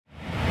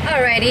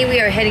Alrighty, we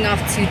are heading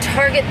off to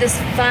Target this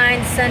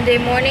fine Sunday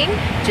morning,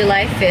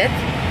 July 5th.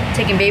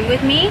 Taking baby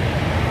with me,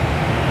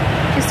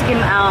 just to get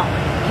him out.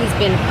 He's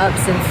been up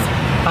since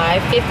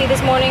 5:50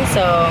 this morning,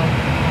 so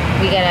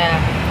we gotta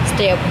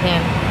stay up with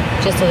him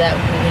just so that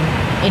we can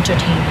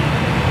entertain him.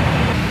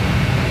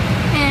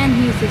 And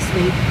he's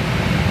asleep.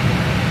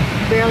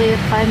 Barely a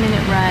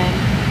 5-minute ride,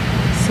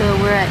 so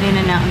we're at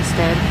In-N-Out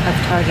instead of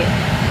Target.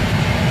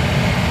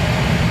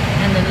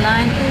 And the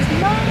line is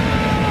long.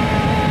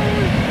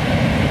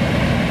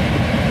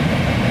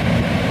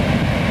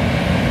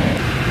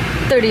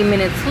 30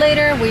 minutes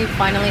later, we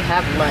finally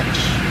have lunch.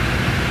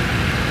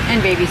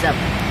 And baby's up.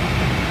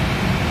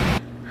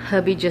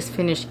 Hubby just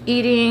finished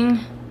eating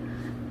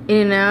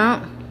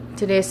In-N-Out.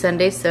 Today's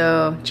Sunday,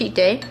 so cheat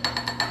day.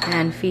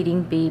 And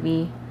feeding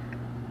baby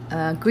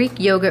Greek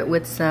yogurt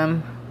with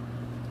some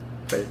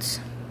fruits.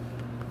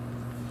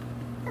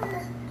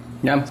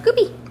 Yum.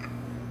 Scoopy.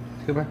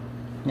 Scooper.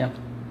 Yum.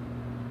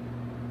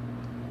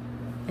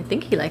 I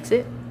think he likes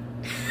it.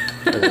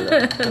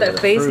 That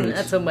face,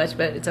 not so much,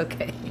 but it's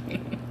okay.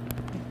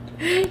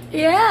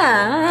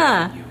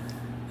 Yeah.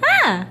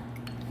 Ah.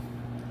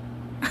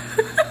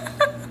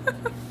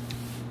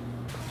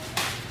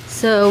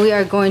 So we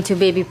are going to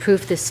baby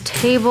proof this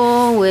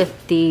table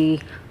with the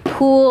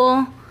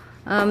pool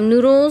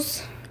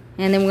noodles,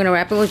 and then we're gonna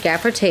wrap it with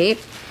gaffer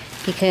tape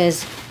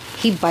because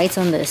he bites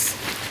on this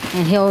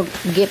and he'll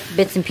get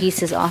bits and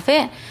pieces off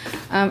it.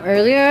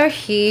 Earlier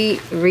he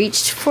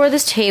reached for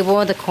this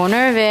table, the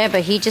corner of it,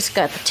 but he just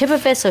got the tip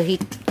of it, so he,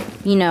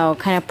 you know,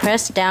 kind of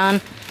pressed down,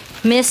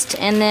 missed,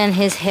 and then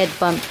his head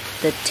bumped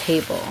the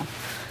table.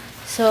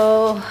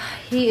 So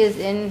he is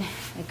in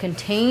a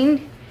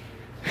contained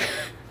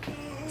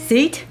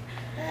seat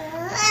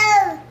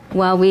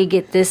while we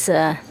get this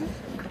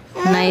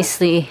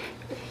nicely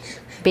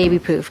baby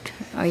proofed.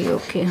 Are you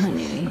okay,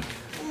 honey?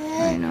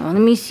 I know. Let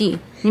me see.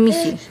 Let me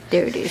see.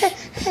 There it is.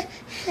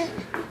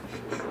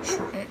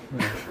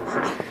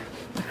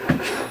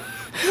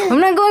 I'm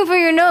not going for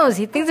your nose.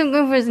 He thinks I'm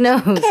going for his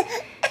nose.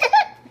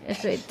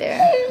 It's right there.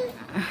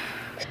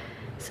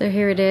 So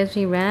here it is.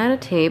 We ran out of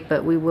tape,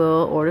 but we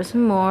will order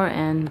some more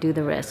and do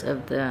the rest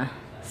of the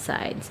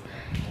sides.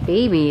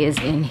 Baby is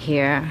in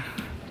here,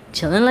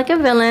 chilling like a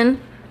villain.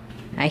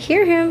 I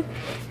hear him.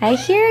 I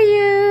hear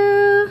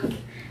you.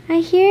 I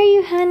hear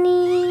you,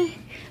 honey.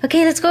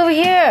 Okay, let's go over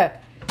here.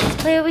 Let's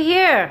play over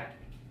here.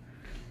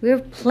 We're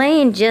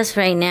playing just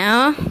right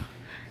now.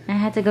 I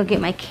had to go get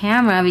my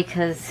camera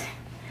because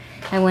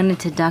I wanted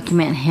to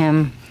document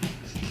him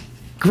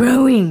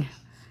growing.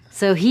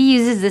 So he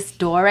uses this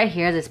door right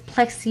here, this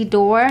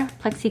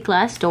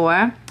plexiglass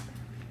door.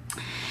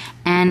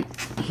 And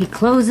he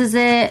closes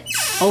it,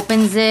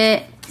 opens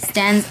it,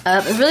 stands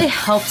up. It really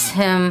helps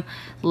him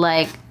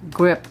like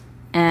grip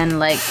and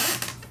like,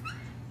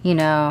 you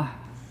know,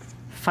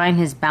 find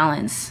his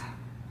balance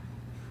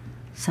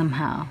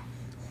somehow.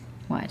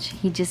 Watch,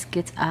 he just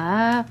gets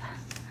up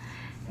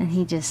and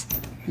he just,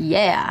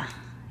 yeah.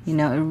 You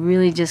know, it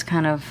really just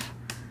kind of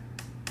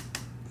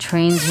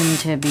trains him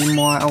to be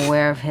more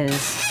aware of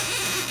his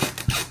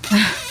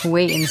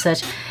weight and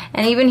such.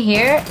 And even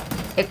here,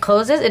 it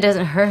closes, it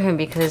doesn't hurt him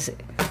because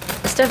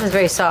the stuff is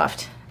very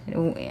soft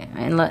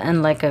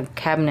and like a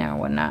cabinet or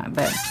whatnot.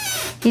 But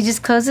he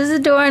just closes the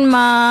door and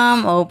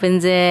mom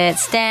opens it,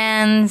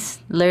 stands,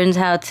 learns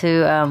how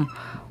to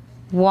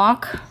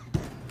walk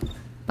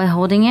by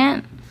holding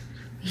it.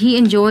 He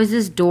enjoys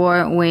this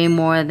door way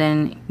more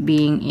than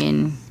being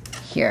in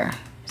here.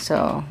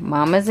 So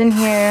mama's in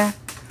here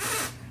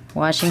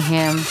watching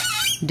him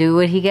do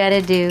what he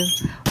gotta do.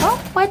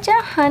 Oh, watch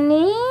out,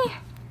 honey.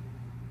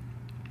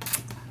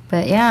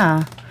 But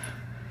yeah,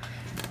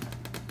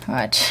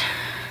 watch.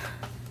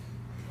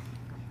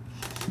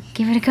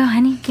 Give it a go,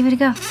 honey. Give it a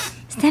go.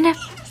 Stand up.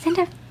 Stand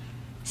up.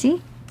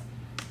 See?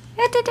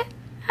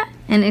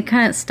 And it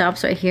kind of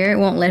stops right here. It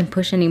won't let him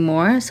push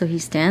anymore. So he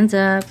stands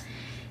up.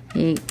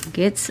 He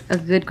gets a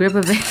good grip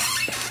of it.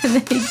 And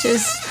then he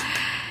just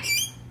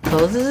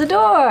closes the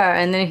door.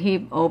 And then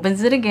he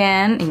opens it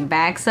again. He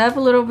backs up a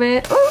little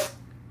bit. Oh,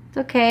 it's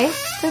okay.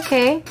 It's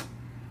okay.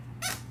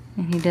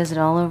 And he does it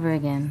all over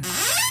again.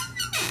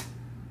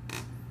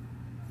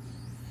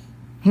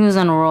 He was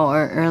on a roll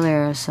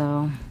earlier,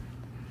 so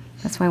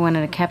that's why I wanted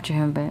to capture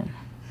him, but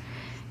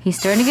he's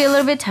starting to get a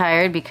little bit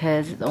tired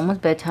because it's almost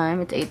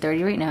bedtime. It's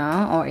 8:30 right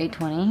now, or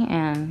 8:20,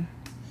 and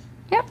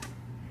yep.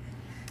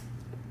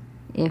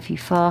 If you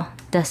fall,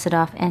 dust it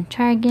off and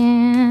try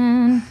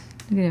again.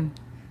 Look at him.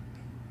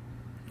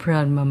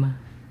 Proud mama.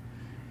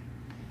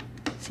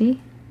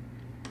 See?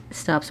 It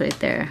stops right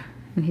there,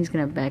 and he's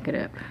gonna back it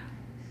up.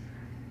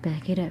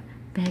 Back it up,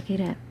 back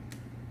it up.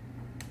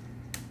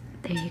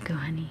 There you go,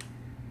 honey.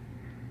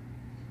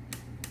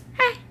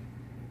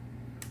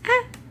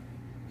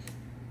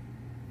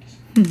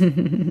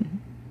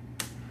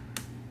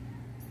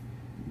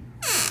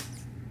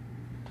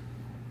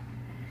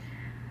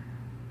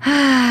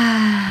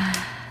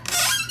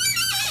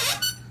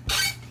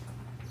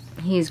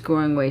 He's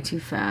growing way too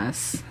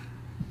fast.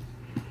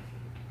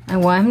 I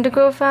want him to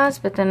grow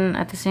fast, but then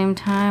at the same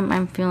time,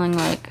 I'm feeling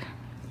like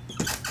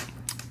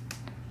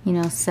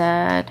you know,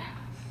 sad.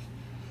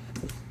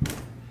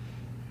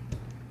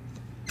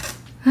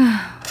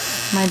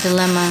 My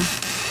dilemma.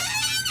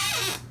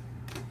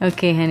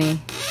 Okay,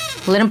 honey.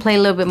 Let him play a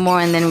little bit more,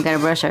 and then we gotta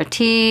brush our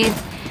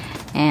teeth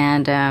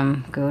and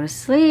go to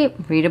sleep,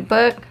 read a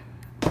book,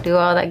 do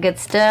all that good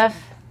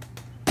stuff.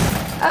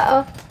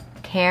 Uh-oh.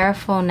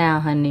 Careful now,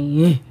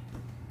 honey.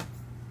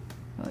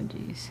 Oh,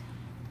 jeez.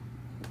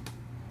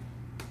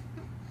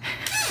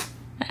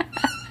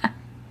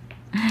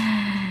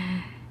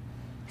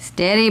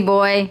 Steady,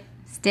 boy.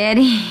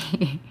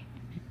 Steady.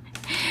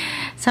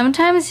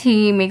 Sometimes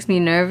he makes me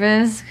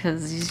nervous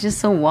because he's just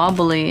so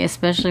wobbly,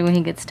 especially when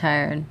he gets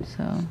tired.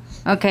 So,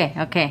 okay,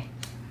 okay.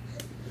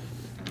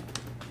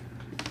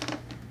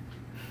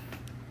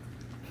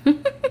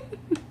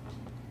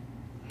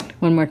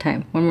 One more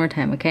time,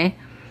 okay?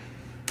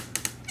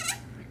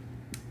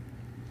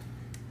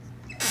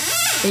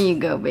 There you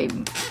go,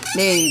 baby.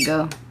 There you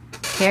go.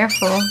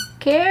 Careful,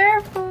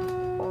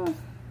 careful.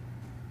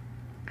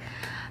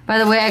 By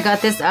the way, I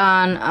got this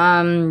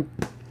on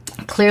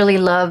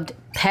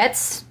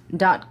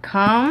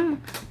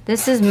clearlylovedpets.com.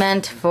 This is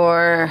meant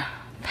for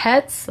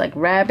pets like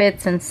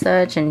rabbits and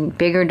such, and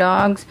bigger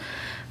dogs,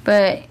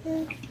 but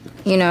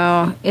you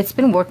know, it's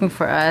been working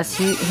for us.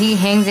 He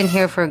hangs in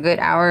here for a good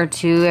hour or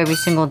two every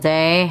single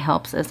day,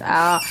 helps us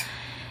out,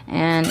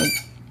 and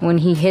when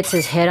he hits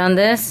his head on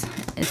this,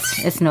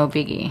 it's no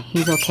biggie.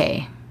 He's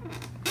okay.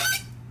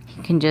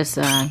 He can just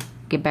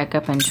get back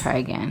up and try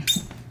again.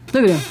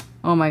 Look at him.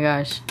 Oh my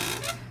gosh.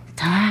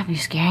 Stop, you're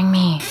scaring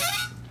me.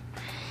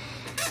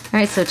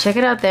 Alright, so check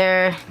it out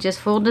there. Just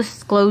full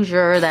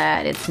disclosure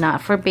that it's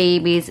not for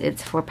babies,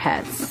 it's for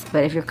pets.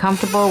 But if you're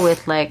comfortable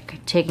with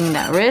like taking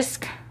that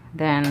risk,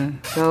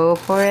 then go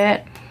for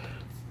it.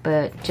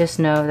 But just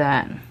know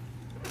that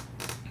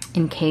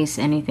in case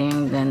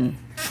anything, then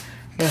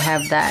they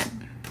have that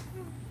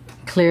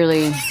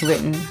clearly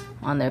written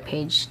on their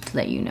page to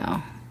let you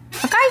know.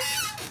 Okay?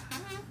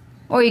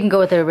 Or you can go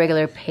with a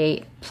regular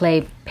play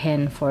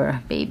pen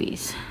for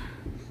babies.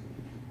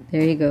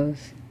 There he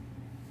goes.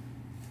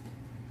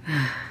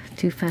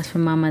 Too fast for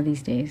mama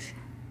these days.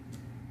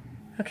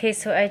 Okay,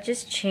 so I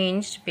just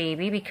changed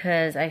baby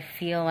because I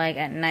feel like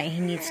at night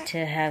he needs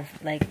to have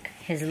like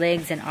his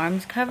legs and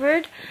arms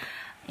covered.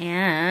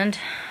 And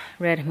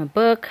read him a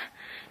book.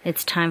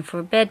 It's time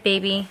for bed,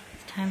 baby.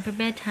 It's time for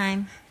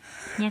bedtime.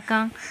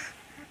 Nyakong.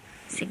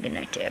 Say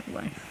goodnight to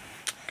everyone.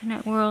 Good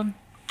night, world.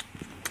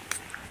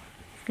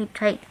 Sleep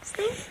tight.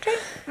 Sleep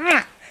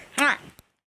tight.